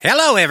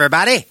Hello,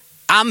 everybody.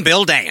 I'm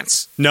Bill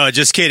Dance. No,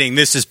 just kidding.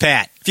 This is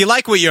Pat. If you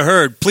like what you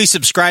heard, please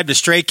subscribe to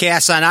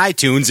Straycast on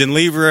iTunes and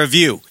leave a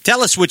review.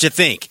 Tell us what you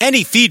think.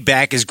 Any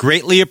feedback is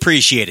greatly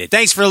appreciated.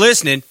 Thanks for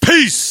listening.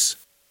 Peace.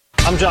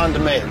 I'm John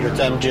DeMay with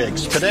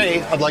M-Jigs.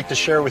 Today, I'd like to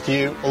share with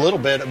you a little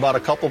bit about a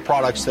couple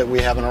products that we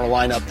have in our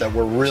lineup that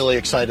we're really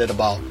excited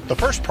about. The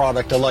first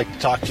product I'd like to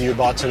talk to you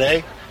about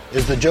today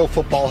is the Joe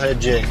Football Head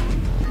Jig.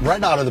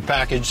 Right out of the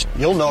package,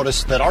 you'll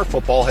notice that our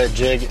football head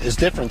jig is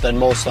different than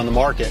most on the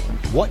market.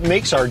 What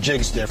makes our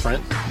jigs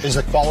different is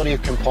the quality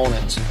of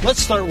components. Let's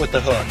start with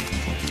the hook.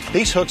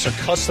 These hooks are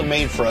custom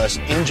made for us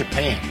in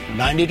Japan.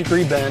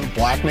 90-degree bend,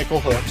 black nickel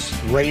hooks,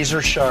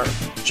 razor sharp,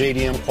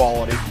 JDM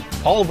quality.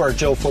 All of our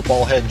Joe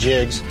Football Head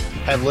jigs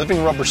have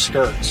living rubber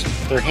skirts.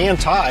 They're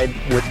hand-tied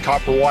with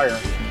copper wire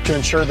to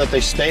ensure that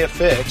they stay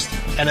affixed,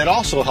 and it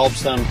also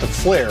helps them to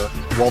flare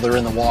while they're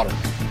in the water.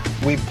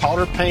 We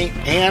powder paint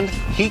and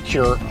heat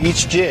cure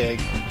each jig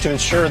to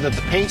ensure that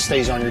the paint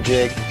stays on your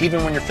jig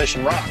even when you're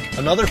fishing rock.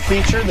 Another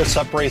feature that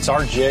separates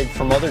our jig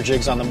from other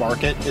jigs on the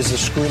market is the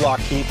screw lock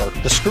keeper.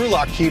 The screw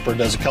lock keeper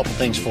does a couple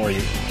things for you.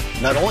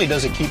 Not only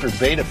does it keep your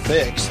bait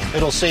affixed,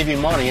 it'll save you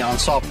money on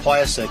soft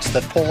plastics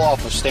that pull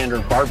off of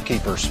standard barb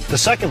keepers. The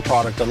second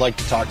product I'd like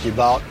to talk to you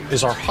about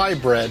is our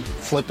hybrid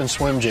flip and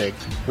swim jig.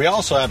 We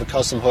also have a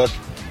custom hook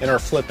in our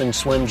flip and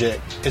swim jig.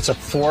 It's a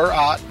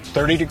 4-aught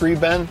 30-degree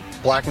bend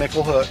black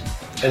nickel hook.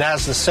 It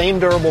has the same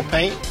durable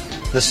paint,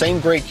 the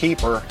same great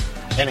keeper,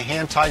 and a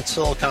hand-tied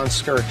silicone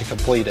skirt to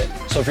complete it.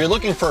 So if you're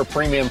looking for a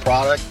premium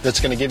product that's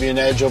going to give you an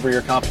edge over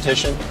your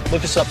competition,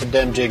 look us up at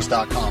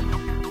demjigs.com.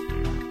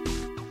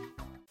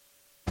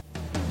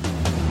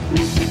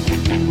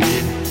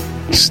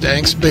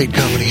 Stank's Bait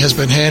Company has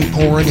been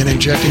hand-pouring and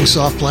injecting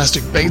soft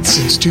plastic baits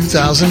since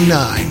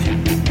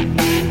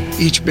 2009.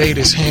 Each bait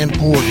is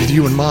hand-poured with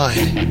you in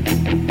mind,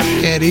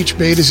 and each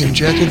bait is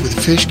injected with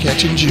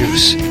fish-catching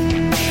juice.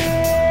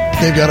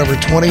 They've got over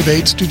 20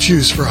 baits to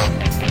choose from.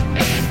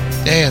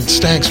 And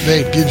Stank's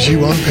Bait gives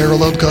you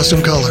unparalleled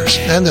custom colors,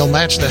 and they'll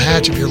match the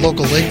hatch of your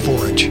local lake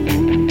forage.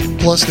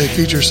 Plus, they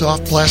feature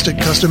soft plastic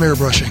custom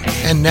airbrushing,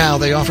 and now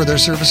they offer their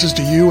services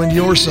to you and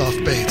your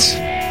soft baits.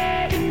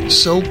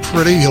 So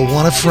pretty you'll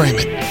want to frame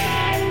it.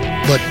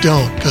 But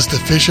don't, because the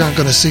fish aren't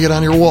going to see it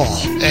on your wall,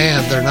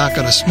 and they're not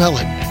going to smell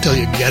it till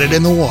you get it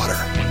in the water.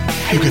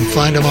 You can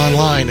find them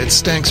online at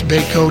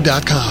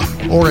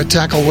stanksbaitco.com or at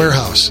Tackle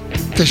Warehouse,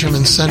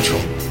 Fisherman's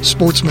Central,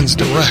 Sportsman's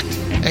Direct,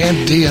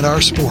 and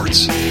DNR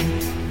Sports.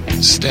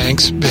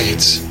 Stank's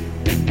Baits.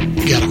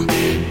 Get 'em.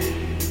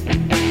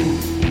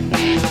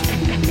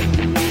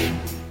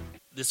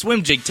 The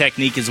swim jig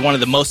technique is one of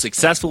the most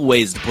successful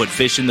ways to put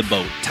fish in the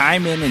boat.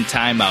 Time in and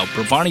time out,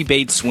 Brovani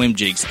Bait swim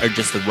jigs are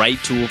just the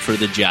right tool for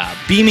the job.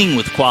 Beaming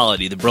with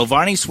quality, the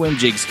Brovani swim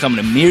jigs come in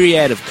a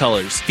myriad of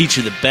colors,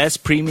 feature the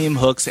best premium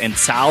hooks and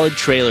solid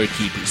trailer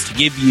keepers to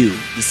give you,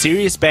 the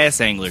serious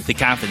bass angler, the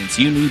confidence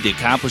you need to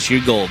accomplish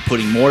your goal of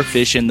putting more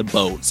fish in the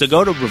boat. So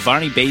go to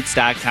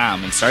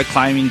BrovaniBaits.com and start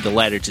climbing the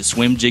ladder to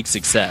swim jig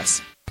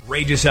success.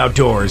 Rageous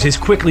Outdoors is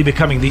quickly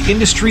becoming the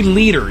industry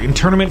leader in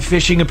tournament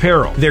fishing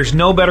apparel. There's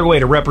no better way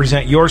to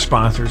represent your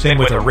sponsors than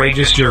with a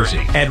Rageous jersey.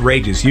 At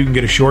Rageous, you can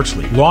get a short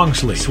sleeve, long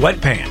sleeve,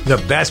 sweatpants, the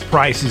best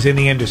prices in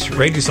the industry.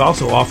 Rageous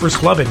also offers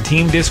club and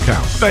team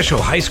discounts,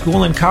 special high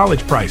school and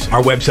college pricing.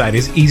 Our website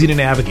is easy to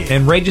navigate,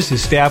 and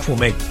Rageous' staff will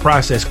make the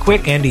process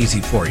quick and easy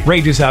for you.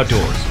 Rageous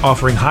Outdoors,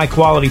 offering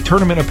high-quality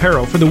tournament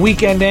apparel for the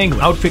weekend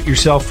angler. Outfit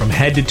yourself from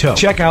head to toe.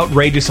 Check out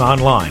Rageous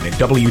online at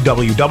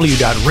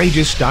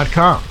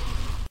www.rageous.com.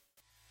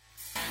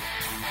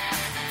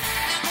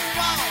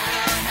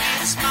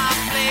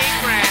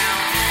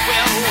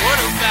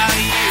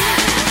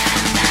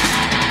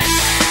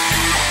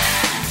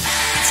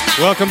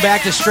 Welcome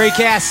back to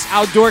Straycast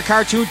Outdoor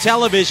Cartoon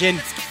Television.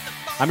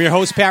 I'm your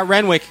host, Pat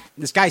Renwick.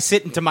 This guy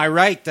sitting to my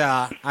right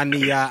on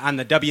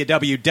the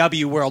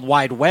WWW World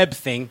Wide Web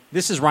thing.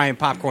 This is Ryan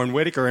Popcorn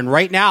Whitaker, and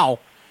right now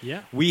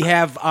we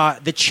have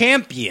the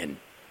champion.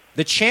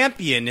 The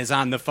champion is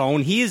on the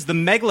phone. He is the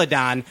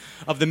Megalodon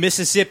of the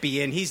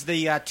Mississippi, and he's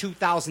the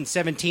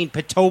 2017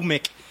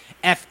 Potomac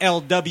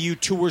FLW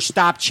Tour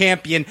Stop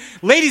champion.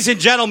 Ladies and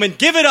gentlemen,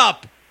 give it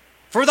up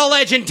for the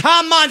legend,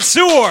 Tom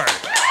Monsoor. Woo!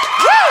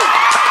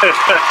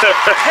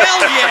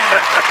 Hell yeah!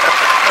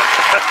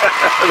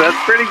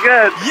 That's pretty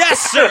good.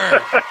 Yes,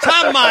 sir.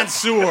 Tom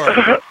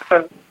Monsoor.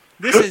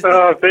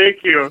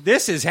 Thank you.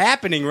 This is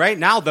happening right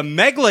now. The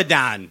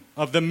Megalodon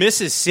of the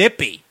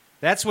Mississippi.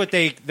 That's what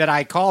that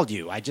I called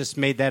you. I just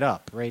made that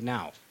up right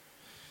now.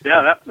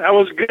 Yeah, that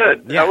was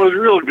good. Yeah. That was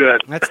real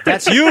good.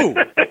 That's you.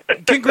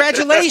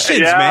 Congratulations,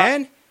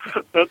 man.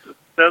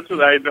 That's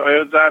what I know.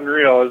 It's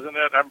unreal, isn't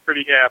it? I'm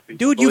pretty happy.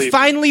 Dude, you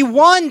finally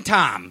won,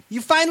 Tom.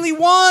 You finally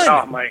won.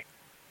 Oh, my.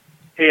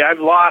 Hey, I've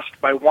lost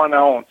by 1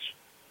 ounce.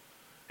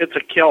 It's a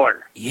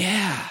killer.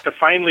 Yeah. To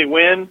finally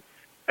win,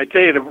 I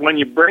tell you, when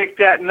you break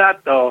that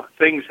nut, though,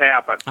 things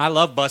happen. I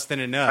love busting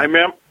a nut. I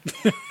remember.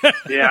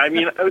 Yeah, I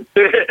mean,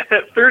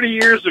 30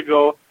 years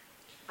ago,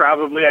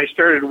 probably, I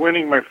started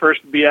winning my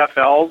first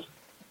BFLs.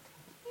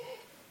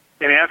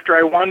 And after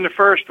I won the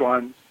first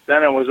one,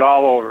 then it was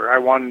all over. I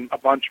won a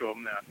bunch of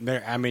them then.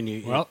 There, I mean,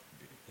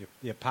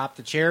 you popped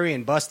the cherry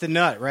and bust the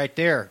nut right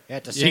there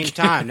at the same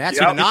time. That's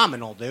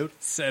phenomenal, dude.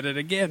 Said it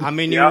again. I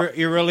mean,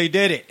 you really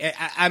did it.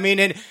 I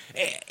mean,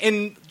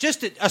 and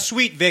just a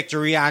sweet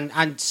victory on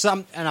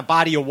a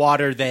body of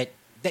water that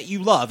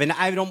you love, and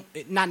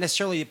not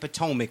necessarily the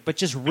Potomac, but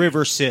just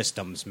river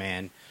systems,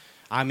 man.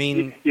 I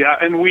mean, yeah,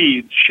 and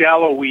weeds,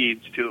 shallow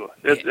weeds too.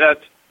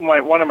 That's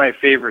one of my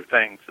favorite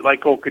things,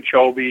 like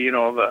Okeechobee.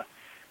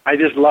 I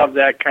just love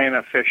that kind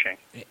of fishing.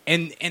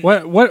 And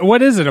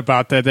what is it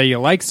about that you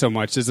like so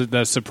much? Is it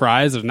the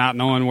surprise of not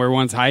knowing where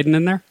one's hiding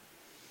in there?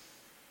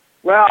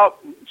 Well,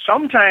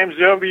 sometimes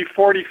there'll be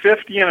 40,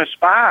 50 in a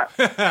spot.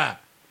 I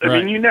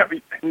mean,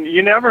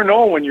 you never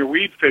know when you're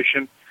weed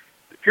fishing.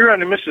 If you're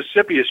on the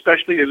Mississippi,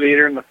 especially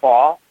later in the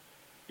fall,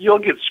 you'll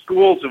get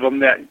schools of them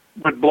that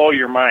would blow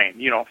your mind.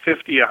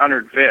 50,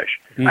 100 fish.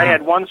 Mm-hmm. I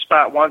had one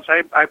spot once.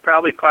 I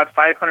probably caught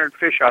 500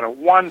 fish out of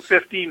one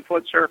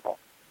 15-foot circle.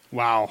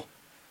 Wow.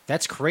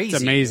 That's crazy.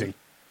 It's amazing.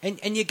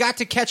 And you got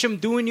to catch them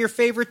doing your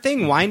favorite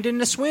thing, winding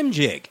the swim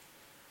jig.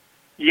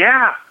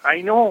 Yeah,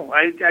 I know.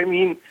 I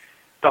mean,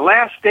 the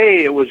last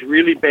day it was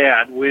really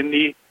bad,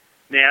 windy,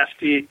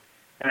 nasty,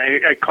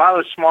 and I caught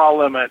a small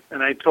limit,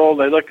 and I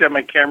looked at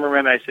my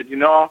cameraman, I said,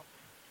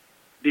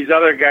 these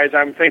other guys,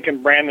 I'm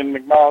thinking Brandon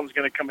McMullen's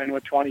going to come in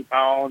with 20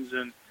 pounds,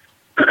 and,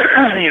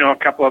 a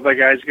couple other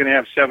guys are going to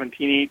have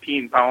 17,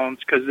 18 pounds,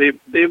 because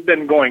they've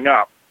been going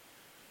up.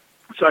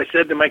 So I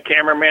said to my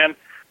cameraman,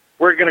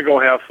 we're going to go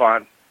have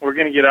fun. We're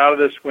going to get out of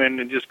this wind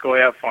and just go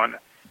have fun.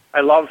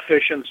 I love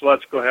fishing, so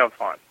let's go have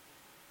fun.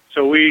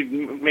 So we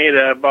made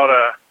about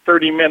a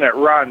 30-minute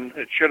run.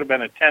 It should have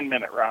been a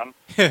 10-minute run.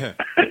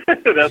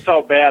 That's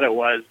how bad it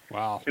was.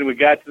 Wow. And we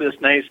got to this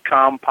nice,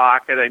 calm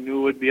pocket. I knew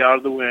it would be out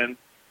of the wind.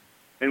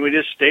 And we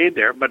just stayed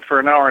there. But for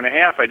an hour and a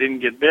half, I didn't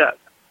get bit,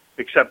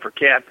 except for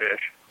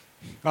catfish.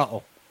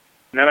 Uh-oh.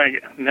 And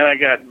then I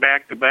got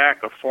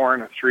back-to-back a 4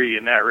 and a 3,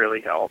 and that really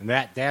helped.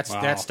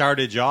 That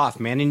started you off,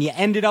 man. And you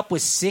ended up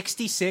with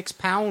 66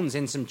 pounds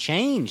and some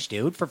change,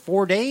 dude, for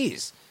 4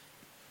 days.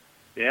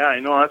 Yeah, I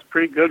know. That's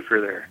pretty good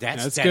for there.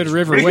 That's good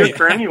river pretty weight. Good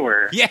for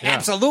anywhere. Yeah,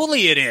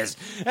 absolutely it is.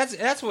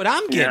 That's what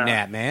I'm getting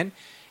at, man.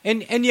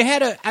 And you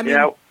had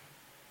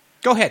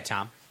go ahead,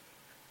 Tom.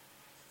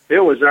 It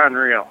was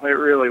unreal. It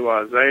really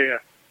was. I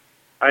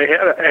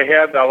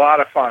had a lot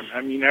of fun. I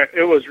mean,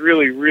 it was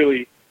really,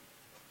 really.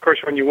 Of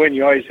course, when you win,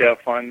 you always have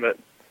fun, but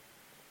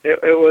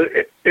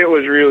it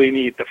was really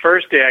neat. The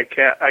first day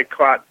I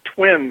caught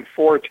twin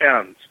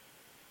 410s.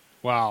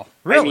 Wow,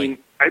 really? I mean,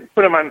 I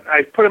put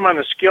them on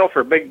the scale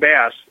for big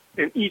bass,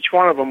 and each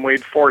one of them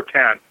weighed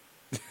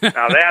 410.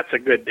 Now that's a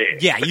good day.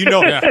 Yeah,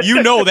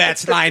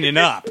 that's lining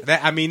up.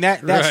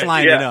 That's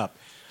lining up.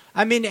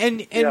 I mean,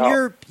 and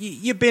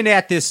you've been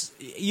at this.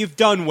 You've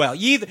done well.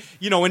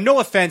 And no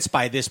offense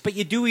by this, but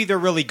you do either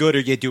really good or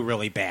you do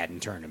really bad in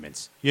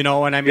tournaments. And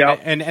I mean,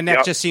 and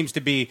that just seems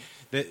to be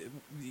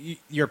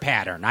your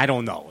pattern. I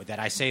don't know that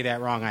I say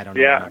that wrong. I don't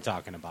know what I'm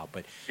talking about,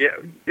 but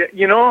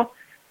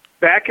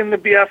back in the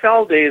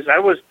BFL days, I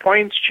was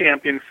points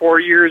champion 4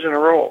 years in a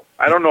row.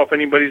 I don't know if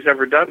anybody's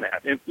ever done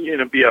that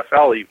in a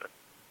BFL even.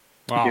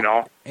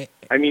 Wow.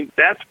 I mean,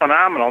 that's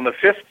phenomenal. In the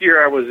 5th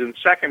year, I was in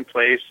second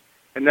place.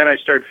 And then I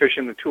started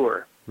fishing the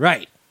tour.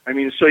 Right. I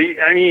mean,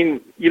 I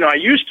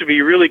used to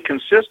be really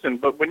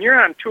consistent, but when you're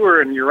on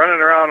tour and you're running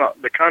around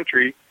the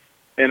country,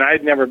 and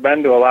I'd never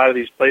been to a lot of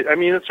these places, I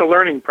mean, it's a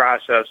learning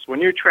process.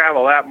 When you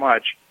travel that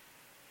much,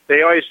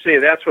 they always say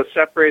that's what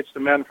separates the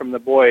men from the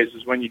boys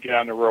is when you get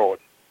on the road.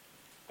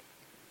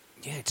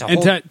 Yeah,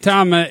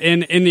 Tom,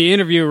 in the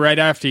interview right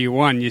after you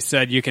won, you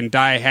said you can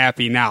die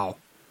happy now.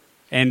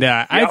 And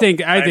I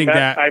think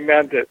I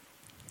meant it.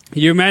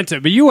 You meant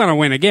it, but you want to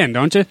win again,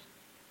 don't you?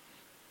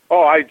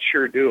 Oh, I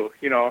sure do,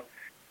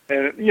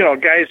 And,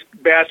 guys,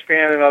 Bass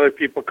Fan and other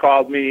people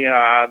called me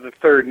the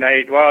third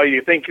night, well,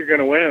 you think you're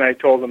going to win? And I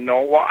told them,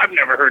 no. Well, I've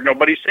never heard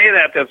nobody say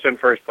that's in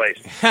first place.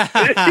 Well,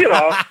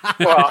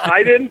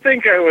 I didn't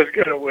think I was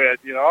going to win,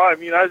 I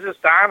mean, I was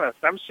just honest.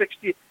 I'm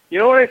 60. You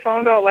know what I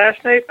found out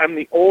last night? I'm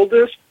the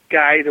oldest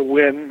guy to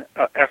win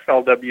a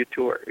FLW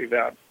Tour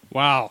event.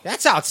 Wow.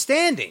 That's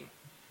outstanding.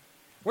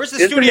 Where's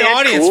the studio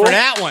audience for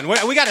that one?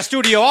 We got a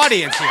studio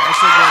audience here. I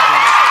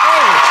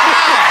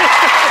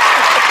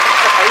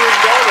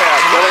didn't know that.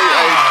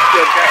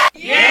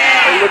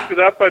 I looked it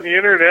up on the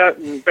internet,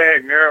 and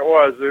bang, there it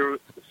was. There was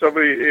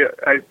somebody.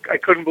 I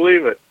couldn't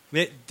believe it.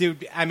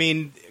 Dude, I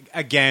mean,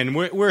 again,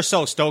 we're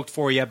so stoked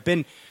for you. I've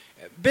been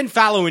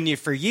following you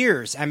for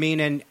years. I mean,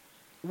 and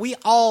we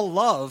all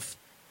love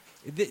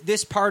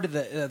this part of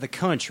the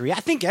country. I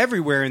think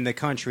everywhere in the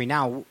country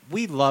now,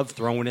 we love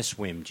throwing a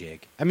swim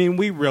jig. I mean,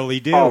 we really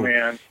do. Oh,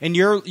 man. And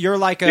you're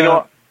like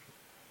a...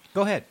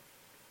 Go ahead.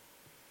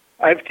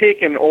 I've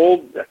taken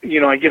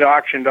I get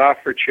auctioned off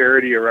for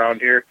charity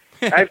around here.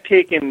 I've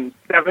taken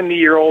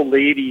 70-year-old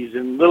ladies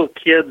and little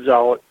kids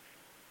out,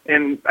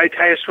 and I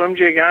tie a swim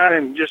jig on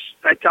and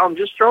I tell them,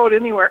 just throw it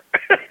anywhere.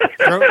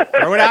 throw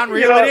it out and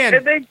reel it in.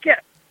 And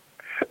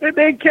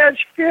They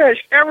catch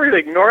fish,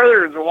 everything,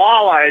 northerns,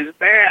 walleyes,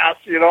 bass,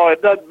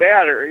 it doesn't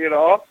matter,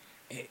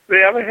 They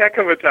have a heck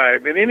of a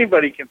time, and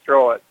anybody can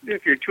throw it.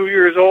 If you're 2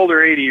 years old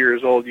or 80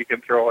 years old, you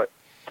can throw it.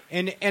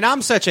 And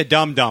I'm such a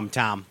dum-dum,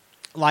 Tom.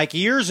 Like,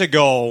 years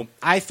ago,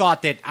 I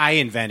thought that I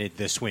invented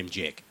the swim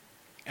jig.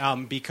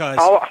 Because...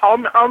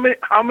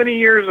 How many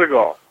years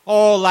ago?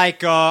 Oh,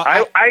 like...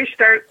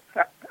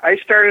 I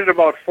started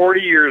about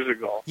 40 years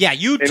ago. Yeah,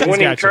 you... And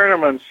winning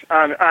tournaments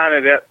on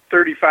it at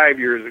 35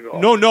 years ago.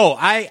 No,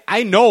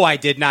 I know I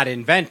did not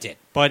invent it,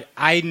 but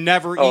I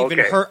never even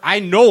heard... I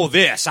know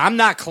this. I'm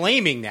not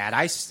claiming that.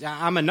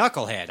 I'm a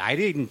knucklehead. I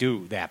didn't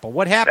do that. But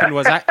what happened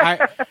was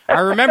I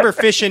remember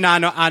fishing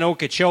on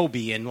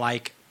Okeechobee in,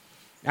 like,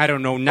 I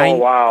don't know,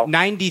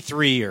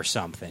 93 or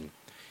something.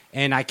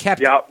 And I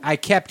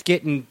kept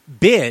getting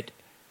bit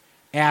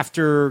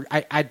after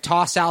I'd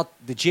toss out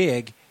the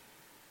jig,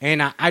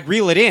 and I'd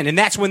reel it in. And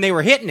that's when they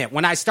were hitting it,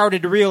 when I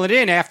started to reel it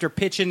in after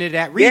pitching it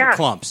at reed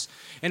clumps.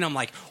 And I'm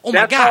like, oh,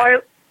 my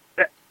God.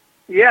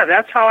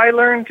 That's how I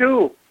learned,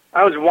 too.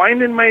 I was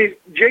winding my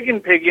jigging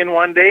pig in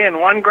one day, and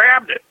one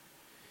grabbed it.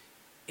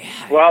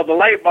 Yeah. Well, the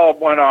light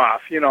bulb went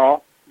off,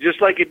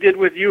 just like it did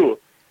with you.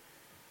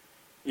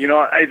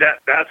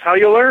 That's how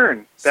you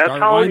learn. That's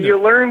how you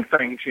learn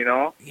things,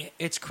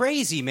 It's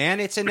crazy, man.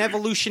 It's an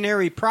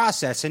evolutionary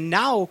process. And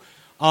now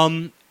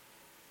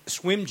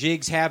swim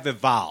jigs have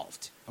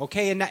evolved,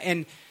 okay?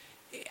 And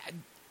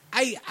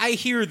I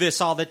hear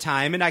this all the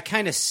time, and I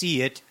kind of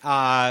see it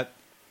on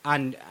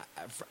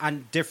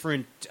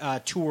different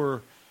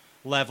tour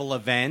level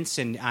events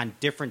and on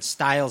different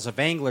styles of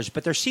anglers.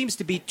 But there seems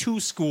to be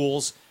two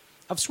schools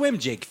of swim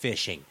jig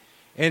fishing.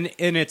 And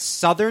it's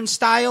southern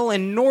style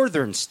and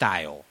northern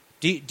style.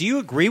 Do you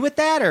agree with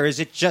that, or is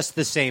it just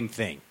the same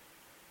thing?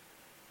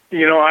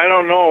 I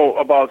don't know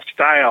about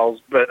styles,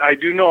 but I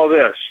do know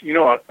this.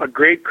 A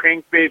great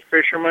crankbait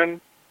fisherman,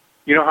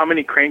 you know how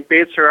many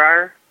crankbaits there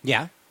are?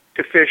 Yeah.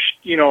 To fish,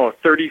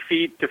 30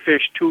 feet, to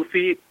fish 2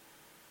 feet?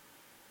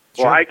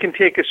 Sure. Well, I can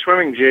take a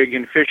swimming jig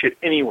and fish it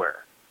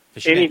anywhere,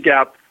 any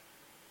depth,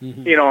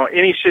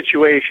 any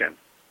situation.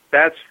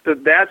 That's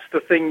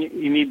the thing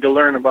you need to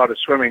learn about a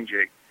swimming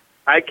jig.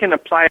 I can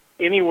apply it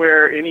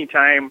anywhere,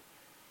 anytime,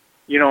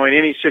 in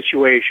any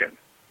situation.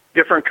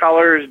 Different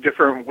colors,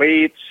 different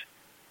weights,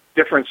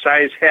 different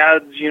size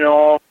heads,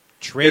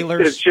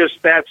 Trailers. It's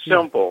just that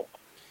simple.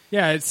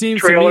 Yeah, it seems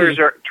trailers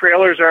to me.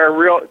 Trailers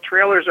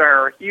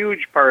are a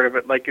huge part of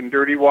it, like in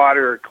dirty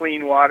water or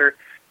clean water.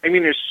 I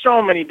mean, there's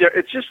so many.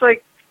 It's just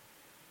like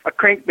a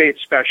crankbait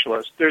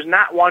specialist. There's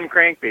not one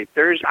crankbait.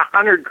 There's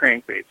 100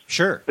 crankbaits.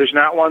 Sure. There's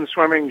not one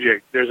swimming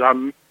jig. There's a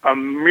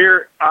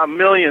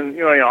million.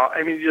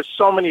 I mean, just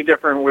so many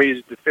different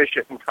ways to fish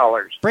it in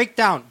colors. Break it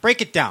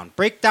down.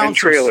 And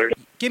trailers.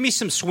 Give me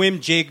some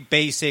swim jig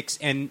basics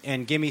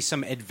and give me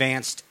some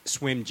advanced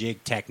swim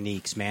jig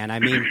techniques, man. I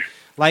mean,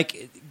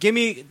 like,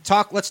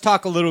 let's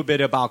talk a little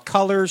bit about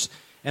colors,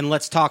 and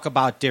let's talk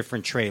about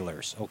different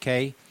trailers,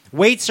 okay?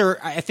 Weights are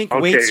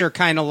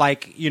kind of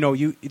like,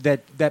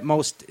 that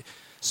most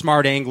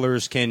smart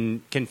anglers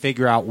can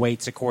figure out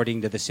weights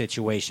according to the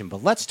situation.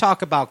 But let's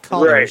talk about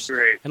colors,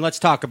 right. And let's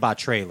talk about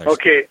trailers.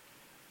 Okay.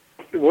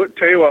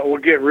 Tell you what, we'll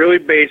get really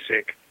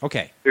basic.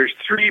 Okay. There's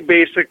 3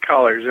 basic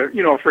colors,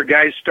 for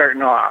guys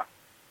starting off.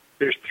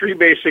 There's 3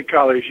 basic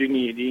colors you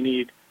need. You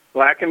need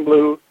black and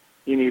blue,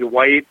 you need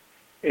white,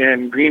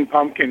 and green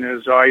pumpkin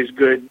is always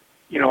good,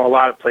 a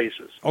lot of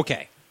places.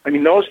 Okay. I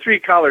mean, those 3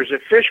 colors,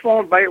 if fish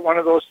won't bite one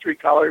of those 3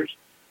 colors,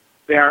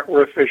 they aren't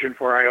worth fishing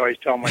for, I always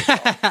tell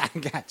myself.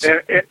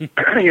 Gotcha. And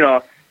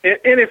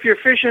if you're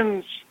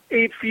fishing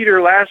 8 feet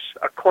or less,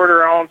 a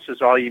 1/4 ounce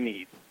is all you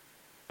need,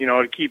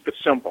 to keep it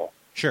simple.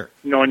 Sure.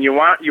 And you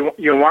want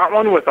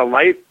one with a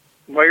light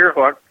wire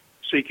hook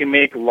so you can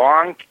make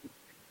long.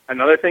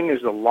 Another thing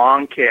is the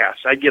long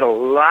cast. I get a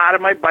lot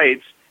of my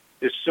bites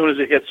as soon as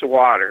it hits the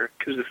water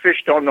because the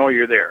fish don't know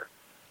you're there.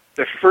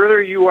 The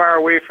further you are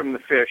away from the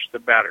fish, the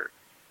better.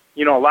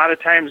 A lot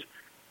of times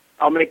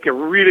I'll make a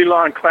really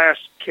long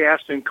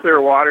cast in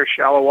clear water,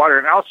 shallow water,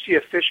 and I'll see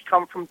a fish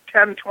come from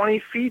 10, 20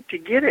 feet to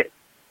get it.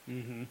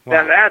 Mm-hmm.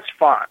 Wow. Now, that's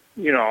fun,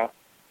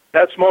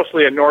 That's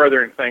mostly a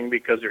northern thing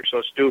because they're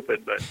so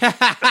stupid, but...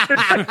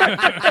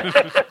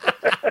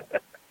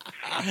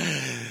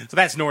 So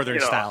that's northern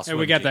style. And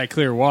we got that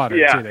clear water,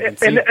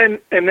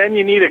 too. And then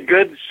you need a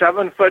good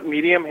 7-foot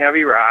medium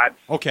heavy rod.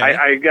 Okay.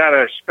 I got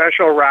a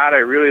special rod I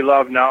really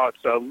love now.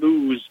 It's a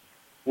Lew's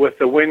with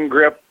the wind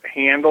grip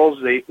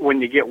handles.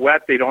 When you get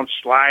wet, they don't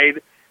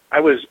slide.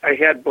 I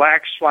had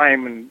black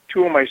slime in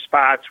 2 of my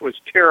spots. Was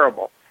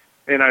terrible,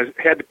 and I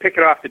had to pick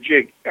it off the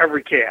jig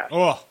every cast.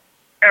 Oh.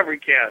 Every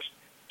cast.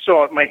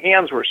 So my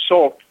hands were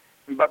soaked,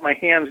 but my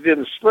hands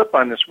didn't slip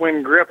on this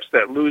wind grips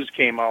that Lew's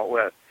came out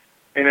with.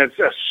 And it's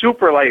a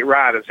super light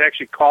rod. It's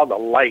actually called a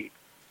light.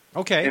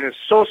 Okay. And it's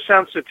so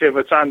sensitive,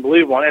 it's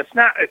unbelievable. And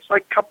it's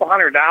like a couple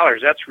 $100.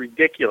 That's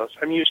ridiculous.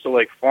 I'm used to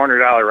like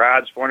 $400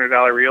 rods,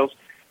 $400 reels.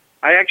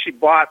 I actually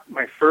bought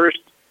my first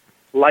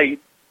light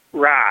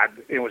rod.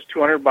 It was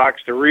 $200.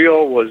 The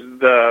reel was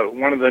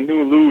one of the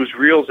new Lew's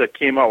reels that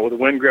came out with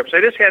wind grips.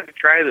 I just had to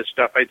try this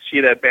stuff. I'd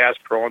see that Bass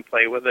Pro and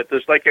play with it,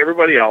 just like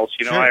everybody else.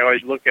 You know, Sure. I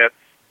always look at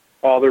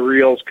all the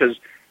reels because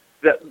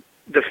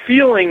the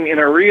feeling in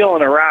a reel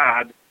and a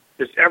rod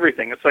is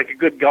everything. It's like a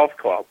good golf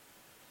club.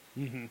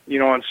 Mm-hmm. You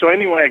know, and so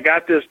anyway, I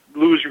got this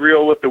Lew's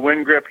reel with the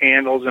wind grip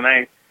handles, and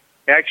I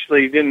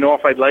actually didn't know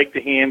if I'd like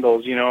the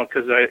handles, you know,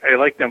 because I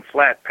like them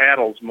flat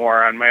paddles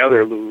more on my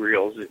other Lew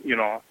reels, you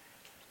know.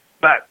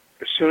 But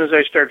as soon as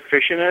I started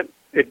fishing it,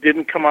 it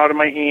didn't come out of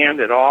my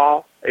hand at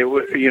all. It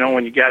would, you know,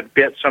 when you got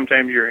bit,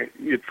 sometimes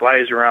it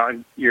flies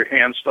around, your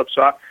hand slips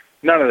off.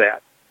 None of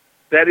that.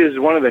 That is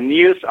one of the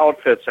neatest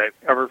outfits I've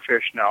ever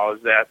fished now,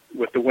 is that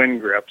with the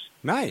wind grips.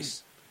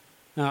 Nice.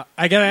 Now,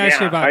 I got to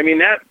ask you about. I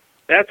mean,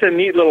 that's a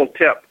neat little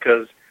tip,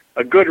 because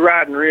a good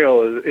rod and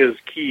reel is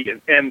key.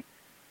 And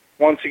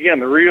once again,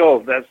 the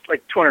reel, that's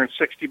like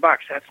 $260.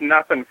 That's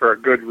nothing for a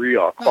good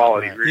reel,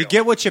 quality reel. You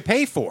get what you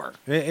pay for.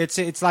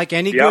 It's like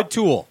any good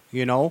tool,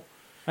 you know.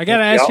 I got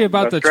to ask you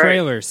about the that's right.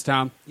 trailers,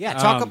 Tom. Yeah,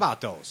 talk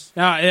about those.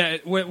 Now,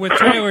 with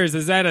trailers,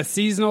 is that a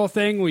seasonal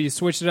thing? Will you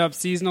switch it up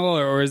seasonal,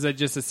 or is it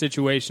just a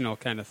situational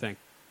kind of thing?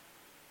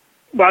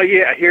 Well,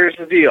 yeah, here's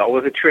the deal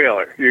with a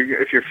trailer.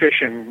 If you're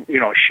fishing, you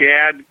know,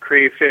 shad,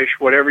 crayfish,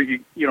 whatever,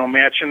 you know,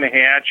 matching the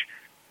hatch,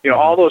 you know,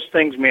 all those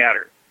things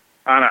matter.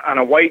 On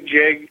a white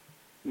jig,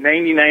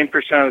 99%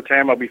 of the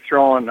time I'll be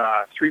throwing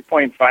a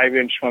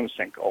 3.5-inch swim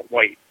single,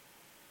 white,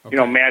 you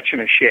know, matching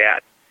a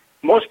shad.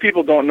 Most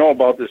people don't know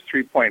about this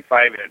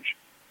 3.5-inch.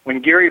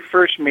 When Gary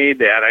first made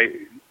that,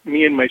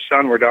 me and my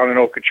son were down in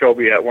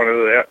Okeechobee at one of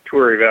the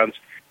tour events,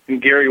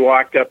 and Gary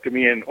walked up to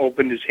me and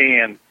opened his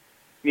hand,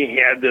 and he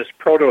had this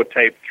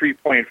prototype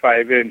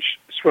 3.5-inch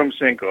swim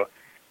single.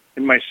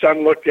 And my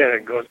son looked at it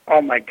and goes,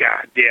 "Oh, my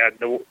God, Dad,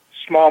 the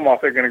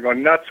smallmouth are going to go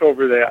nuts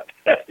over that."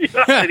 You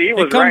know, and he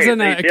was right.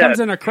 It comes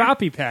in a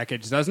crappie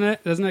package, doesn't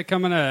it? Doesn't it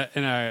come in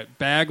a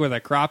bag with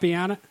a crappie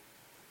on it?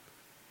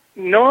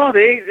 No,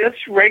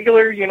 that's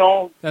regular. You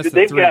know,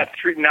 they've got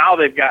three. Now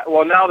they've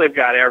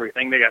got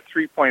everything. They got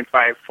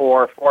 3.54,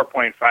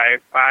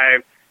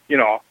 4.55. You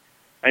know,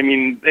 I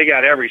mean, they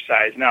got every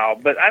size now.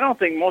 But I don't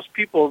think most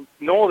people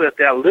know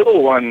that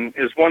little one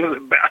is one of the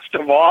best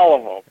of all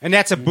of them. And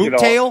that's a boot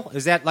tail?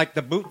 Is that like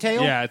the boot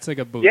tail? Yeah, it's like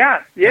a boot.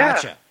 Yeah.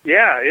 Gotcha.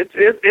 Yeah,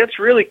 it's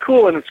really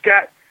cool, and it's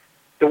got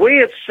the way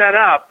it's set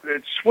up.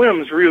 It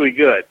swims really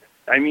good.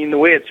 I mean, the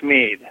way it's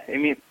made. I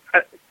mean,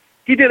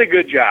 he did a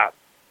good job.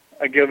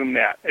 I give him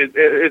that.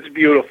 It's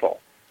beautiful.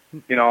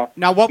 You know.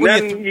 Now, what were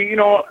you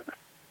know?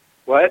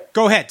 What?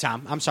 Go ahead,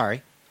 Tom. I'm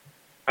sorry.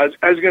 I was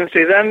going to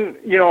say, then,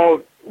 you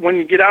know, when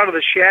you get out of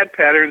the shad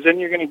patterns, then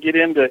you're going to get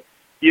into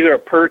either a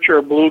perch or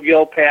a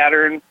bluegill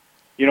pattern,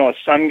 you know, a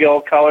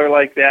sungill color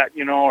like that,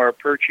 you know, or a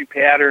perchy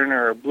pattern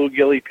or a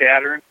bluegilly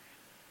pattern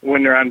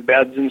when they're on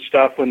beds and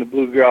stuff, when the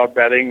bluegill are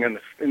bedding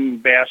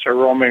and bass are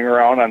roaming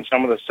around on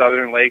some of the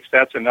southern lakes.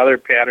 That's another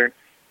pattern,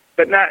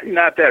 but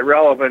not that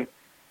relevant.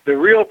 The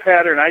real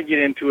pattern I get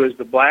into is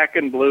the black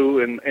and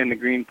blue and the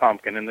green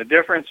pumpkin. And the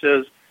difference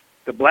is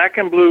the black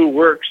and blue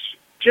works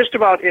just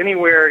about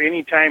anywhere,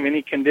 anytime,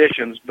 any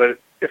conditions. But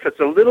if it's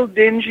a little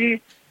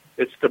dingy,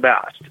 it's the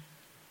best.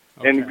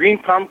 Okay. And the green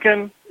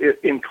pumpkin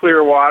in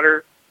clear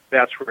water,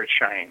 that's where it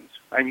shines.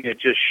 I mean, it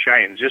just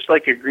shines, just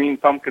like a green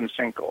pumpkin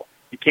Senko.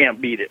 You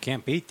can't beat it.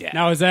 Can't beat that.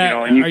 Now, is that,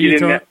 are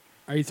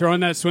you throwing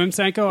that swim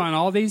Senko on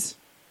all these?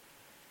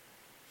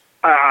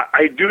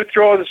 I do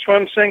throw the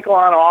swim Senko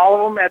on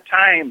all of them at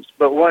times,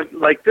 but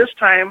like this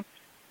time,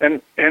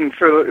 and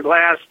for the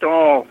last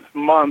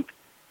month,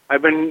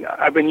 I've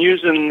been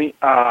using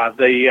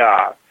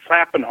the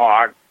Flappin'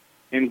 Hog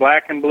in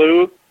black and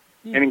blue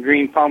and in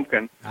green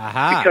pumpkin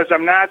because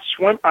I'm not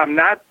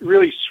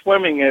really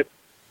swimming it.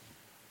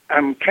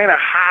 I'm kind of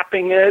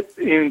hopping it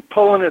and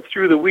pulling it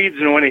through the weeds,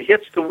 and when it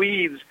hits the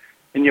weeds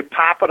and you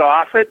pop it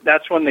off it,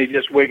 that's when they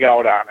just wig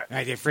out on it.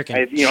 Right, they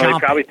freaking they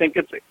probably think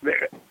it's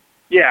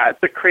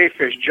a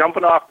crayfish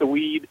jumping off the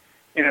weed,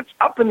 and it's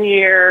up in the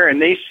air,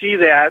 and they see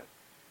that,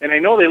 and I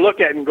know they look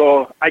at it and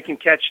go, "I can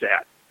catch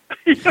that."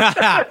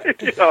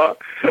 You know?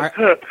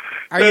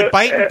 Are you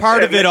biting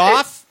part of it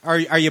off? Are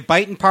you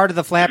biting part of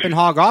the Flappin'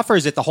 Hog off, or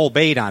is it the whole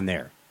bait on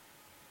there?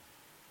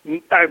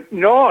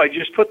 No, I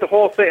just put the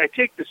whole thing. I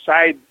take the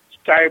side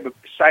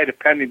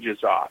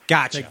appendages off.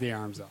 Gotcha. Take the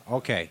arms off.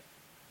 Okay.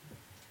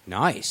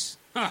 Nice.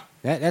 Huh.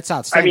 That's I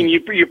outstanding.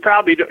 mean, you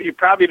probably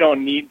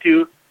don't need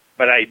to,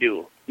 but I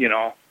do. You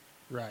know.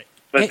 Right.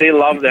 But they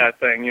love that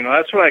thing. You know,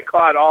 that's what I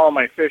caught all of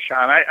my fish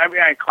on. I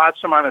mean, I caught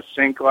some on a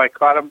Senko. I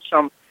caught them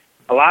some.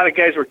 A lot of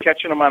guys were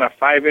catching them on a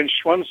 5-inch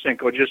swim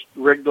Senko, just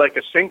rigged like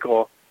a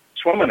Senko,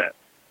 swimming it.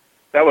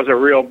 That was a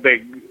real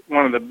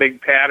one of the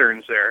big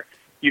patterns there.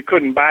 You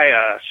couldn't buy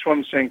a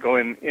swim Senko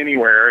in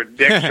anywhere,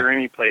 Dick's or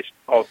any place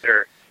out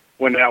there.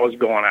 when that was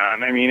going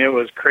on. I mean, it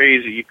was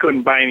crazy. You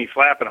couldn't buy any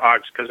flapping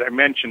hogs because I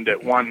mentioned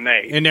it one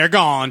night. And they're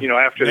gone. You know,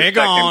 after the they're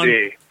second gone.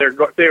 day,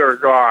 they were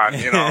gone.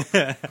 You know,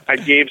 I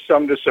gave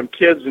some to some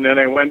kids, and then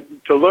I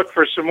went to look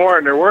for some more,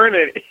 and there weren't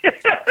any.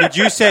 Did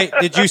you say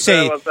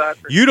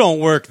you don't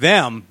work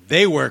them?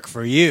 They work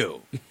for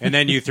you, and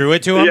then you threw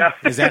it to them? Yeah.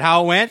 Is that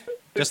how it went?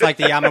 Just like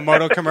the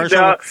Yamamoto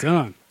commercial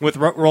No. with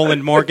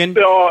Roland Morgan.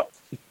 So,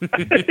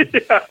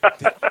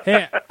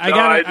 Hey,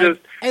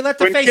 Hey, let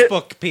the when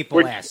Facebook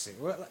people ask.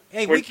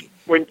 Hey,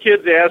 when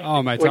kids ask, Oh,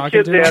 am I when talking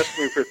kids to you? ask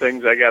me for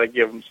things, I got to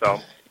give them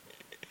some.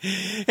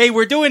 hey,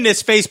 we're doing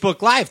this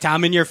Facebook Live,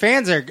 Tom, and your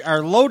fans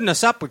are loading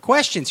us up with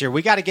questions here.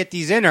 We got to get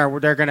these in, or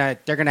they're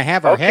gonna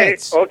have our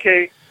heads.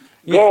 Okay.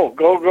 Go.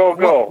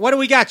 What do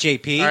we got,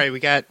 JP? All right, we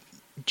got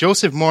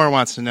Joseph Moore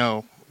wants to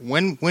know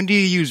when do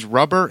you use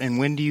rubber and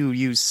when do you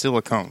use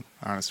silicone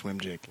on a swim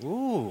jig?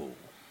 Ooh,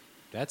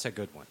 that's a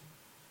good one.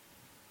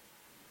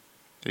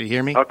 Did you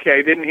hear me? Okay,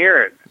 I didn't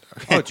hear it.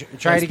 Oh,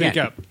 try it again.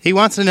 Speak up. He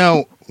wants to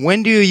know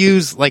when do you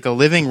use like a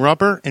living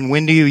rubber and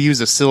when do you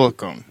use a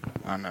silicone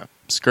on a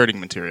skirting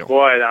material?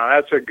 Boy, now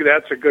that's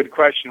a good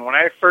question. When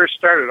I first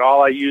started,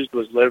 all I used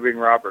was living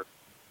rubber.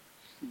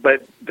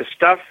 But the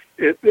stuff,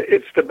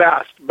 it's the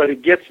best, but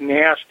it gets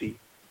nasty.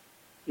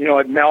 You know,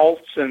 it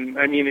melts, and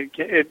I mean,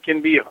 it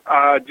can be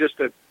just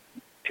a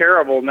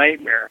terrible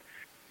nightmare.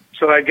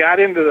 So I got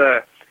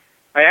into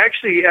I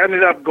actually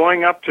ended up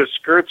going up to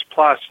Skirts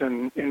Plus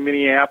in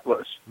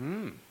Minneapolis.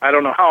 I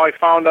don't know how I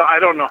found out. I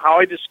don't know how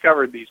I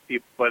discovered these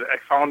people, but I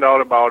found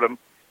out about them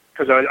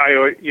because I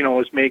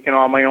was making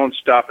all my own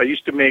stuff. I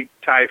used to make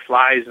tie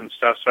flies and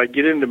stuff, so I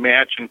get into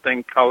matching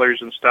colors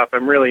and stuff.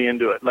 I'm really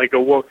into it.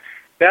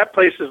 That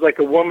place is like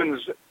a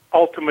woman's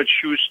ultimate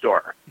shoe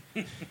store.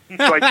 So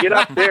I get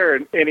up there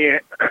and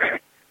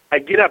I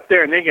get up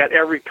there and they got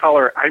every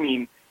color. I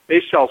mean,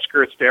 they sell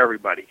skirts to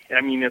everybody.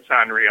 I mean, it's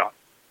unreal.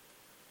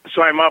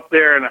 So I'm up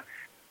there and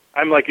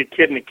I'm like a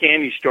kid in a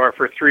candy store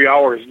for 3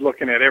 hours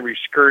looking at every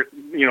skirt,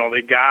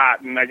 they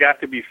got, and I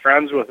got to be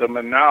friends with them.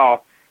 And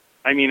now,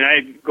 I mean,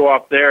 I go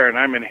up there and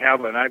I'm in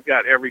heaven. I've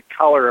got every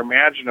color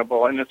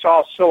imaginable, and it's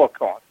all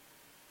silicone.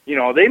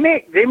 They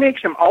make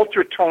some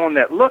ultratone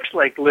that looks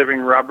like living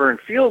rubber and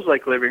feels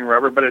like living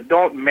rubber, but it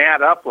don't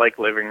mat up like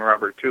living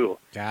rubber too.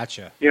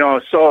 Gotcha.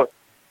 So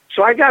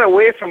I got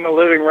away from the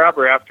living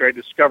rubber after I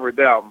discovered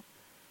them.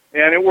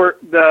 And it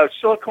worked. The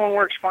silicone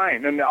works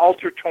fine, and the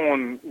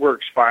ultratone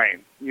works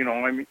fine.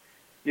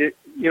 The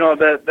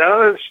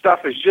other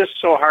stuff is just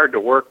so hard to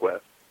work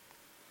with.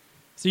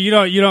 So you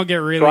don't get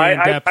really in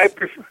depth I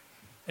prefer,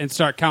 and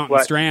start counting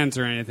strands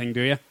or anything, do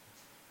you?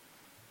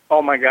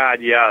 Oh my God,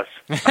 yes.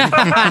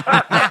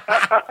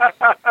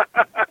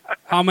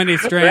 How many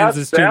strands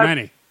is too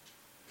many?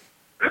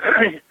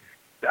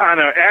 On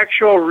an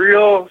actual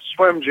real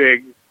swim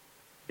jig,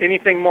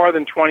 anything more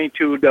than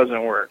 22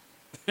 doesn't work.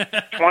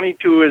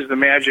 22 is the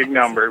magic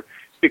number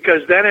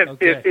because then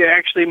it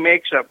actually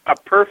makes a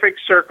perfect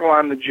circle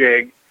on the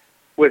jig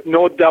with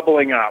no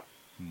doubling up.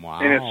 Wow.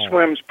 And it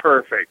swims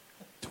perfect.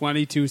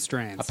 22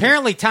 strands.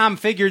 Apparently, Tom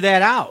figured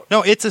that out.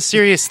 No, it's a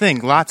serious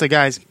thing. Lots of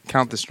guys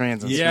count the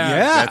strands.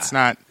 Yeah.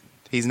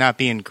 He's not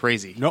being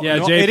crazy. No,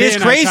 JP it is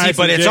and I crazy, tie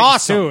some but it's jigs,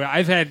 awesome. too.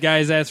 I've had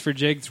guys ask for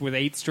jigs with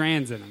 8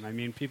 strands in them. I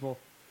mean, people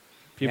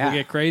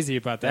get crazy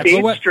about that.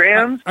 8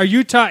 strands? Are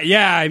you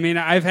Yeah, I mean,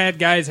 I've had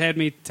guys had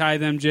me tie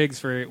them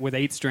jigs with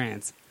 8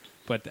 strands,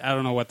 but I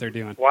don't know what they're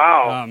doing.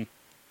 Wow.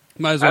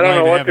 Might as well I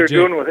don't know what they're jig.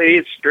 doing with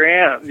 8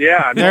 strands.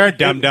 Yeah, They're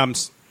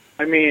dum-dums.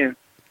 I mean,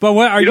 but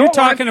what are you don't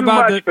talking want too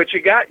about? much, but you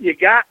got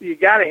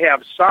to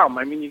have some.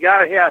 I mean, you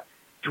got to have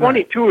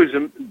 22 is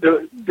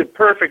the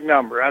perfect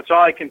number. That's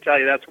all I can tell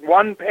you. That's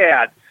one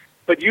pad,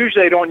 but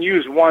usually I don't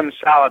use one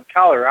solid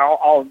color.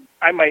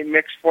 I might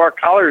mix 4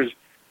 colors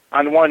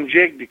on one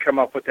jig to come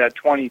up with that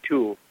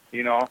 22.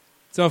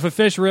 So if a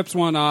fish rips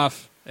one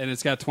off and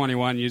it's got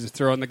 21, you just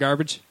throw it in the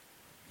garbage?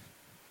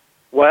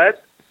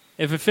 What?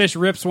 If a fish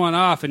rips one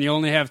off and you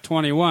only have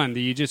 21, do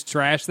you just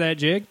trash that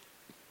jig?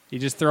 You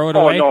just throw it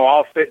away?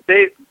 Oh no!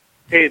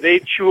 They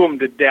chew them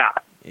to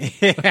death.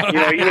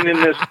 Even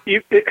in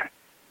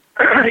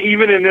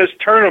this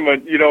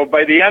tournament,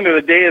 by the end of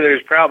the day,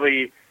 there's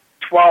probably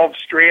 12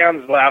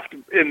 strands left,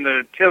 and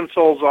the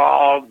tinsel's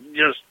all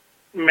just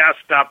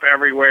messed up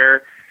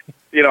everywhere.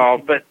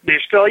 But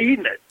they're still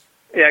eating it.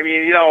 I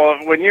mean,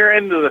 when you're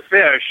into the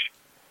fish,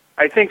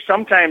 I think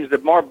sometimes the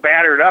more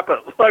battered up it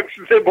looks,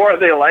 the more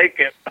they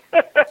like it.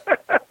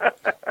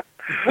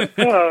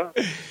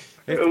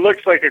 It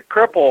looks like a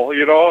cripple,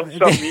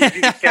 something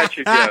easy to catch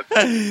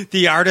again.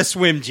 The art of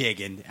swim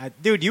jigging,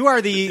 dude. You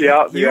are the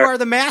are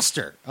the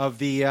master of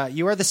the.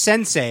 You are the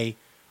sensei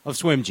of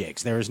swim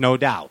jigs. There is no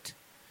doubt.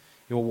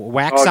 You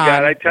wax on.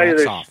 God, I tell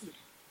you, off.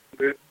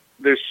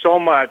 There's so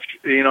much.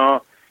 There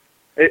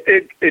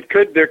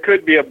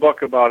could be a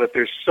book about it.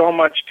 There's so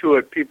much to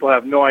it. People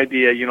have no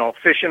idea.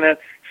 Fishing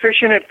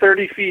at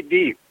 30 feet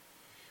deep.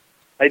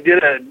 I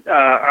did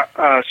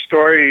a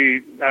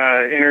story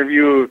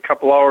interview a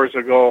couple hours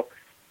ago,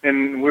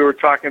 and we were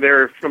talking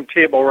there from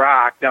Table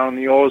Rock down in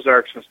the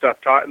Ozarks and stuff,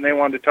 and they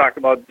wanted to talk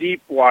about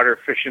deep water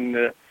fishing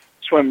the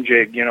swim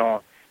jig, you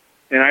know.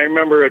 And I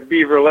remember at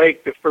Beaver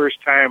Lake the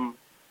first time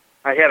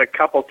I had a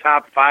couple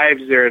top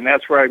fives there, and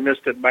that's where I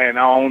missed it by an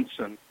ounce.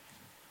 And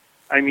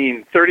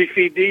 30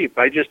 feet deep.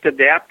 I just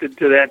adapted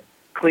to that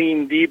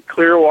clean, deep,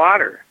 clear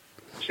water.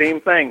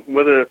 Same thing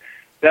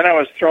then I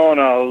was throwing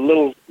a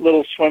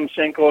little swim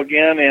single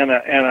again and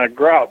a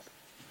grub,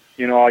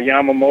 you know, a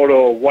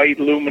Yamamoto white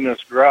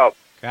luminous grub.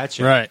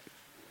 Gotcha. Right.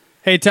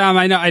 Hey, Tom,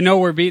 I know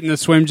we're beating the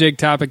swim jig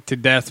topic to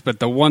death, but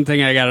the one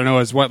thing I got to know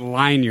is what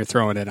line you're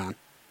throwing it on.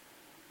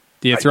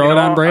 Do you throw it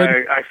on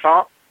braid?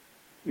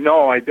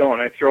 No, I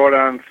don't. I throw it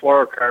on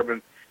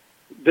fluorocarbon.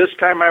 This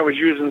time I was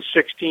using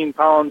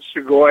 16-pound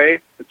Sugoi.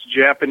 It's a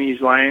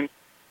Japanese line.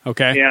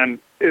 Okay. And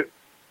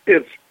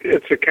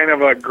it's a kind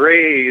of a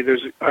gray.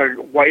 There's a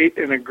white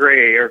and a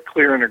gray, or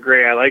clear and a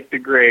gray. I like the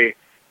gray.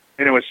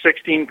 And it was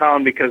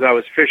 16-pound because I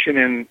was fishing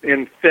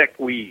in thick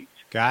weeds.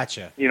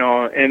 Gotcha. You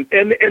know, and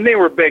they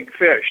were big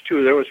fish,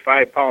 too. There was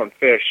 5-pound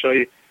fish. So,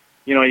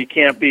 you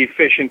can't be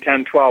fishing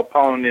 10,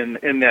 12-pound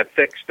in that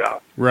thick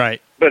stuff.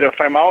 Right. But if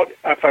I'm out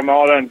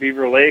on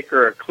Beaver Lake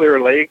or a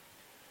clear lake,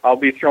 I'll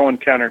be throwing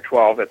 10 or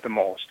 12 at the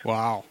most.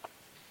 Wow.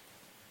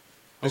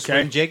 The Okay.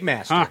 Swim Jig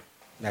Master. Huh.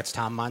 That's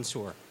Tom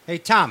Mansour. Hey,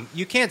 Tom,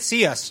 you can't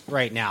see us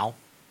right now,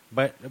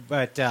 but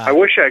I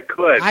wish I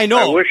could. I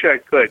know. I wish I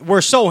could.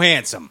 We're so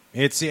handsome.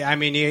 You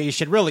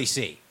should really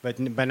see, but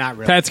not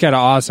really. Pat's got an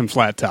awesome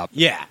flat top.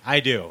 Yeah, I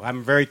do.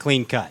 I'm very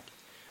clean cut.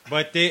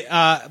 But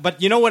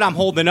you know what I'm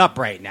holding up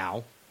right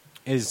now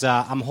is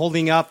I'm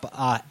holding up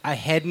a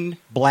Hedden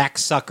Black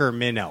Sucker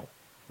Minnow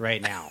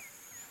right now.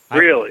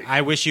 Really?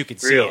 I wish you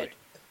could see Really? it.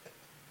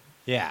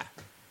 Yeah,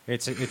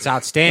 it's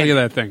outstanding.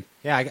 Look at that thing.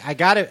 Yeah, I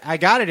got it. I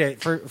got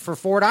it for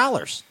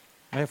 $4.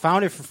 I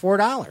found it for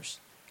 $4.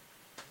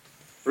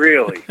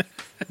 Really?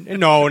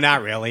 No,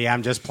 not really.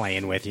 I'm just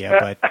playing with you.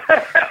 But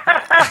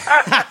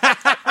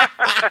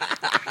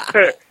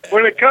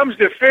When it comes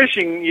to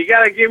fishing, you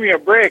got to give me a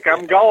break.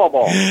 I'm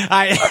gullible.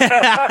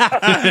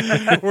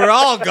 We're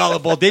all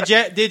gullible. Did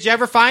you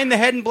ever find the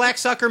Hedden Black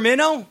Sucker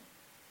Minnow?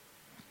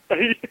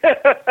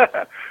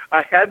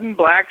 A Hedden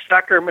Black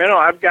Sucker Minnow.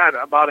 I've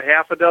got about a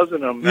half a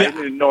dozen of them. Yeah. I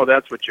didn't know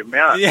that's what you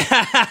meant. Yeah.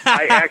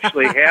 I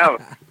actually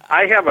have.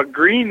 I have a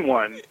green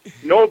one.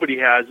 Nobody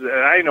has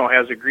that I know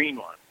has a green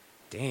one.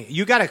 Dang,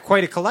 you got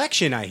quite a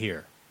collection, I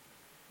hear.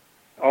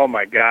 Oh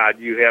my God,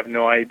 you have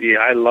no idea.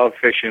 I love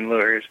fishing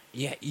lures.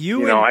 Yeah,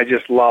 I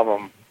just love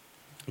them.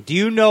 Do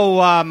you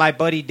know my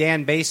buddy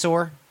Dan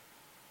Basor?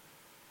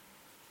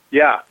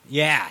 Yeah.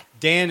 Yeah,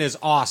 Dan is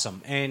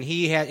awesome, and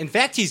in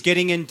fact, he's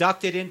getting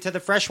inducted into the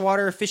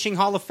Freshwater Fishing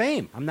Hall of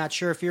Fame. I'm not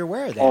sure if you're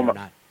aware of that or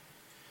not.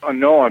 Oh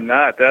no, I'm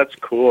not. That's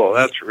cool.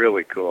 That's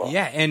really cool.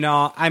 Yeah, and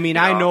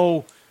I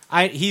know.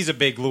 He's a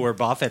big lure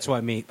buff. That's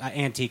what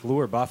antique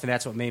lure buff, and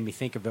that's what made me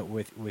think of it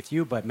with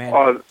you. But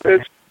man,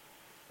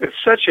 it's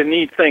such a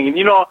neat thing. And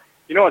you know,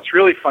 it's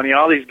really funny.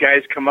 All these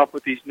guys come up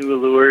with these new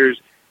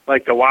lures,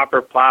 like the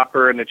Whopper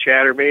Plopper and the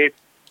Chatterbait.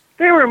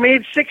 They were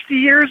made 60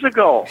 years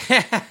ago.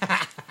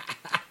 I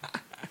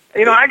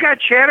got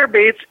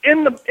Chatterbaits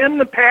in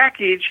the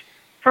package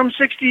from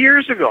 60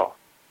 years ago.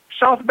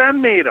 South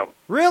Bend made them.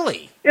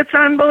 Really? It's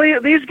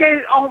unbelievable. These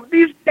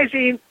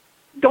guys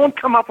don't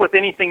come up with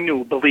anything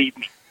new. Believe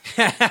me.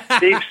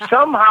 They've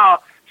somehow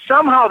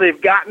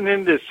they've gotten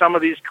into some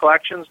of these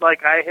collections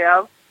like I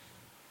have,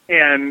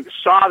 and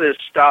saw this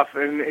stuff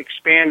and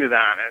expanded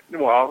on it.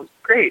 Well,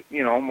 great,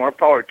 more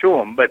power to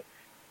them. But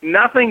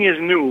nothing is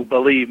new.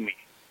 Believe me.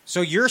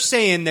 So you're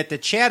saying that the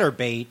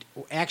Chatterbait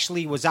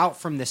actually was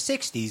out from the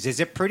 60s. Is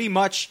it pretty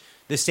much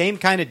the same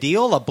kind of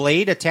deal? A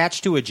blade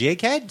attached to a jig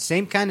head?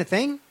 Same kind of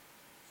thing?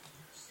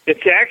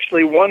 It's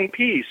actually one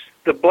piece.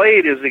 The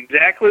blade is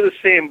exactly the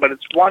same, but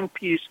it's one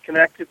piece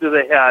connected to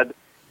the head.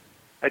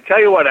 I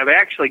tell you what, I've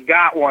actually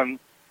got one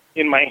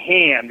in my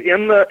hand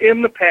in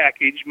the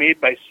package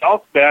made by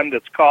South Bend.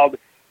 It's called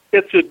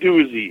It's a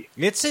Doozy.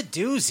 It's a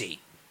doozy.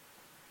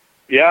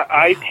 Yeah,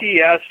 wow.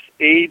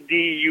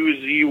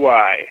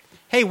 ITSADUZY.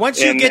 Hey, once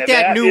you get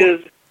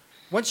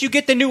once you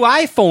get the new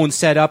iPhone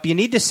set up, you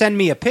need to send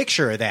me a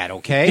picture of that,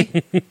 okay?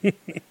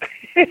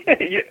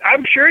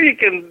 I'm sure you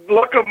can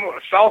look them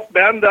South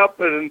Bend up,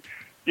 and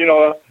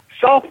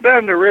South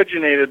Bend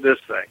originated this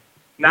thing,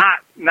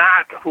 not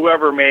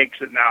whoever makes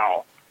it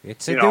now.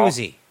 It's a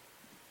doozy.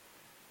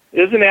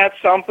 Isn't that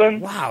something?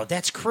 Wow,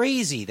 that's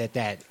crazy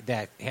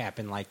that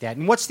happened like that.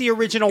 And what's the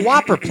original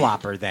Whopper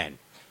Plopper then?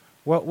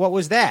 What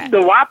was that?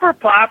 The Whopper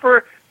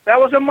Plopper, that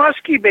was a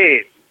musky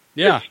bait.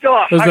 Yeah, it's still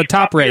it was the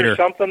Top Raider or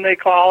something they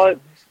call it.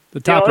 The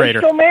Top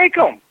Raider. They still make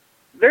them.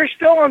 They're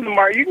still on the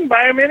market. You can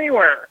buy them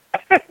anywhere,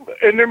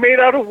 and they're made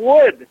out of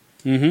wood.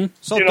 Mm-hmm.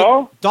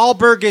 So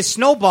Dahlberg is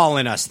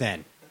snowballing us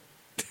then.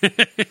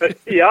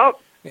 Yep.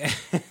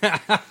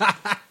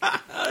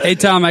 Hey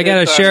Tom, I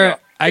gotta share.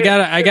 I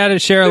gotta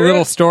share a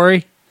little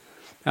story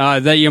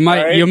that you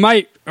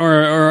might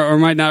or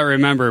might not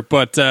remember,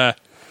 but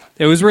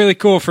it was really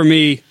cool for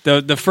me.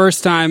 The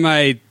first time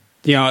a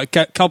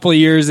couple of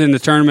years into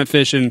tournament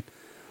fishing,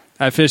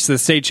 I fished the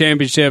state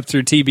championship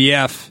through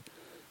TBF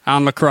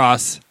on La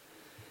Crosse,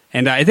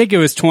 and I think it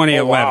was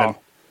 2011. Oh, wow.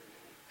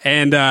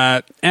 And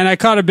I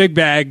caught a big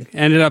bag,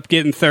 ended up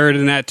getting third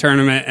in that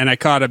tournament, and I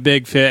caught a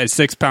big fish,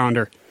 a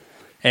 6-pounder.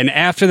 And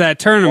after that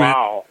tournament,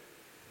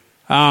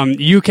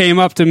 you came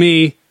up to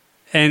me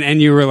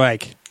and you were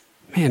like,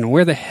 man,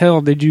 where the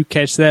hell did you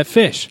catch that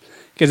fish?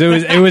 Because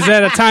it was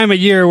at a time of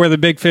year where the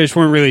big fish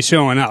weren't really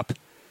showing up.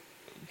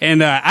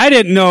 And I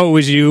didn't know it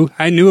was you.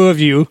 I knew of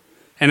you,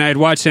 and I had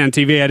watched it on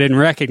TV. I didn't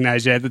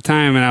recognize you at the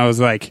time, and I was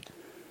like,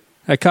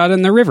 I caught it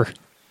in the river.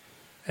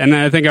 And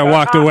then I think I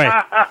walked away.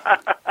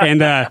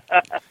 And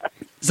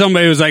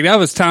somebody was like, that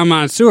was Tom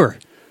Mansour.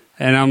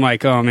 And I'm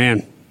like, oh,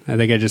 man, I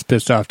think I just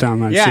pissed off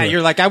Tom Mansour. Yeah,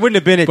 you're like, I wouldn't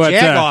have been a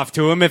jag-off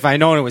to him if I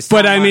known it was Tom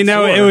But, I mean,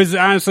 Mansour. it was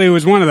honestly, it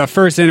was one of the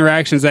first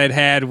interactions I'd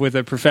had with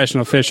a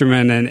professional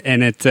fisherman,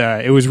 and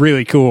it was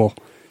really cool.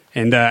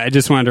 And I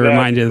just wanted to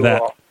remind you of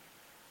that.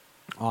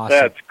 Awesome.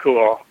 That's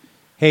cool.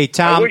 Hey,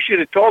 Tom. I wish you'd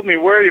have told me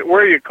where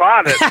you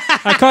caught it.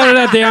 I caught it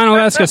at the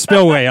Onalaska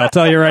Spillway, I'll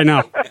tell you right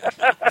now.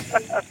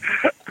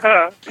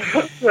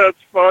 That's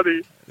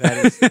funny.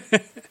 That is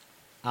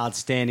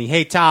outstanding.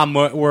 Hey, Tom,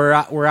 we're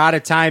out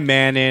of time,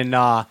 man,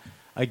 and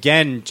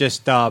again,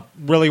 just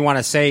really want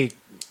to say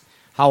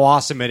how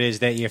awesome it is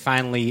that you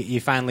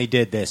finally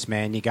did this,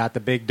 man. You got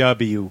the big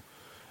W.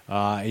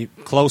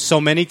 Close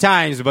so many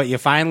times, but you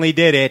finally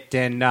did it,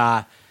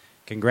 and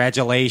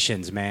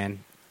congratulations,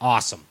 man.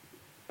 Awesome.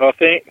 Well,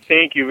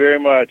 thank you very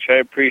much. I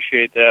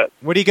appreciate that.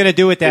 What are you going to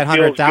do with that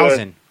It feels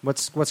 $100,000?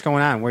 What's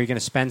going on? Where are you going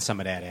to spend some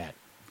of that at?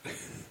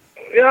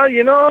 Yeah,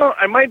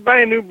 I might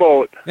buy a new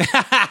boat.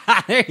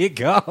 There you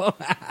go.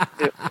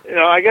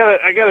 I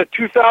got a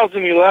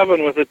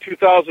 2011 with a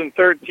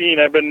 2013.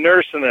 I've been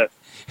nursing it.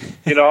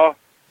 Keep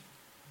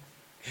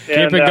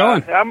it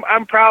going.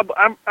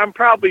 I'm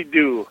probably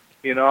due.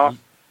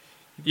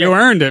 You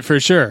earned it for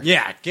sure.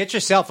 Yeah, get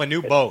yourself a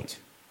new boat.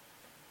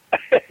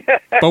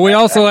 But we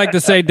also like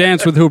to say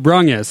dance with who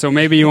brung you, so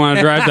maybe you want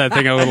to drive that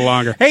thing a little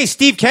longer. Hey,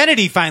 Steve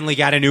Kennedy finally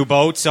got a new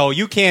boat, so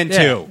you can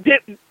too.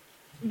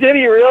 Did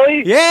he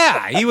really?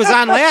 Yeah, he was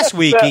on last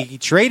week. He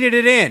traded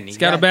it in. He's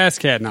got a Bass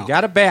Cat now. He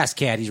got a Bass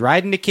Cat. He's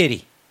riding the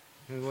kitty.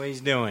 That's what he's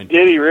doing.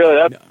 Did he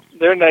really?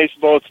 They're nice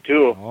boats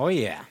too. Oh,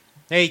 yeah.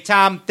 Hey,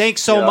 Tom,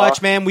 thanks so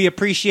much, man. We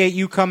appreciate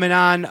you coming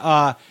on.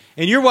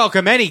 And you're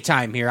welcome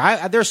anytime here.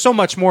 There's so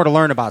much more to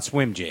learn about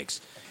swim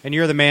jigs, and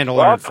you're the man to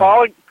learn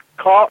from.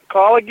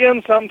 Call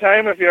again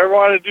sometime if you ever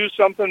want to do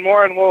something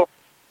more, and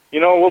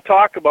we'll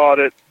talk about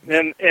it.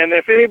 And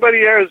if anybody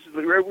is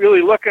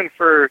really looking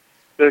for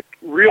the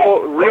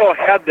real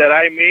head that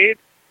I made,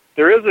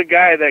 there is a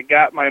guy that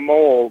got my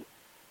mold.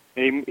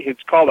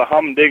 It's called a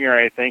humdinger,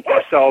 I think. He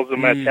sells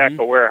them at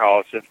Tackle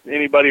Warehouse. If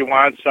anybody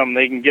wants some,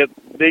 they can get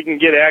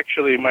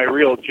actually my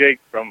real jig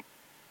from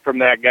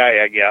that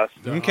guy, I guess.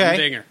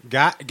 Okay,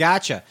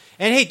 gotcha.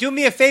 And hey, do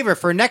me a favor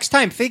for next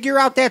time. Figure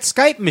out that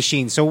Skype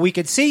machine so we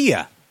could see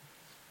you.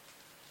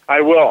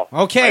 I will.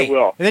 Okay. I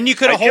will. And then you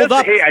could have hold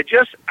up. Hey,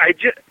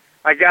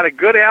 I got a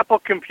good Apple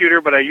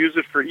computer, but I use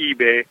it for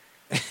eBay.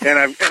 And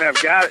I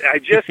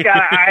just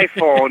got an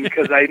iPhone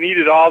because I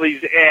needed all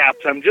these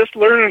apps. I'm just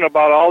learning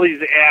about all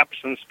these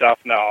apps and stuff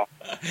now.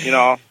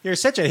 You're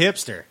such a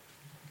hipster.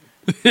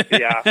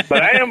 Yeah,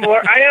 but I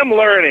am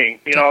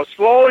learning.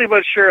 Slowly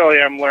but surely,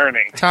 I'm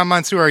learning. Tom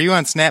Mansour, are you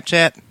on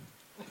Snapchat?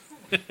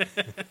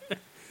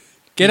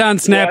 Get on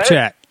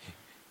Snapchat.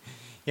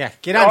 Yeah,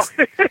 get on.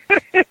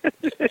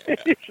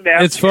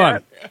 It's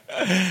fun.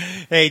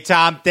 Hey,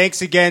 Tom,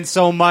 thanks again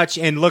so much,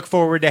 and look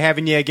forward to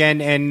having you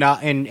again.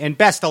 And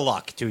best of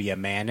luck to you,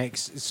 man.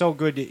 It's so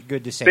good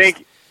to say. Thank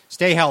you.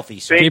 Stay healthy.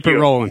 Sir. Keep it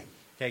rolling.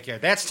 Take care.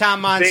 That's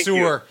Tom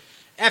Mansour,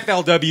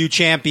 FLW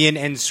champion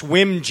and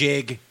swim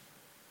jig.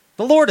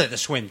 The Lord of the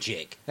Swim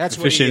Jig. That's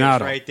what he is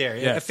right there.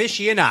 Yes.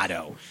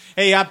 Aficionado.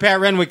 Hey, I'm Pat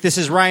Renwick. This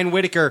is Ryan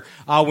Whitaker.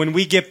 When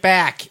we get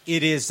back,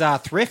 it is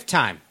thrift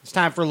time. It's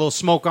time for a little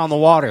smoke on the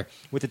water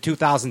with the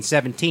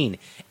 2017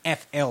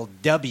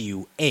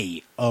 FLW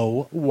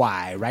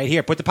AOY right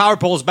here. Put the power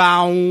poles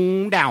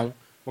down.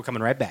 We're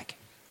coming right back.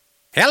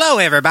 Hello,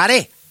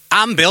 everybody.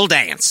 I'm Bill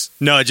Dance.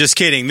 No, just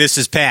kidding. This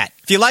is Pat.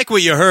 If you like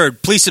what you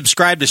heard, please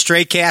subscribe to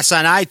Straycast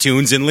on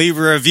iTunes and leave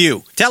a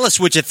review. Tell us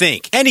what you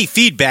think. Any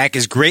feedback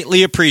is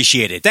greatly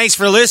appreciated. Thanks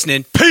for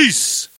listening. Peace!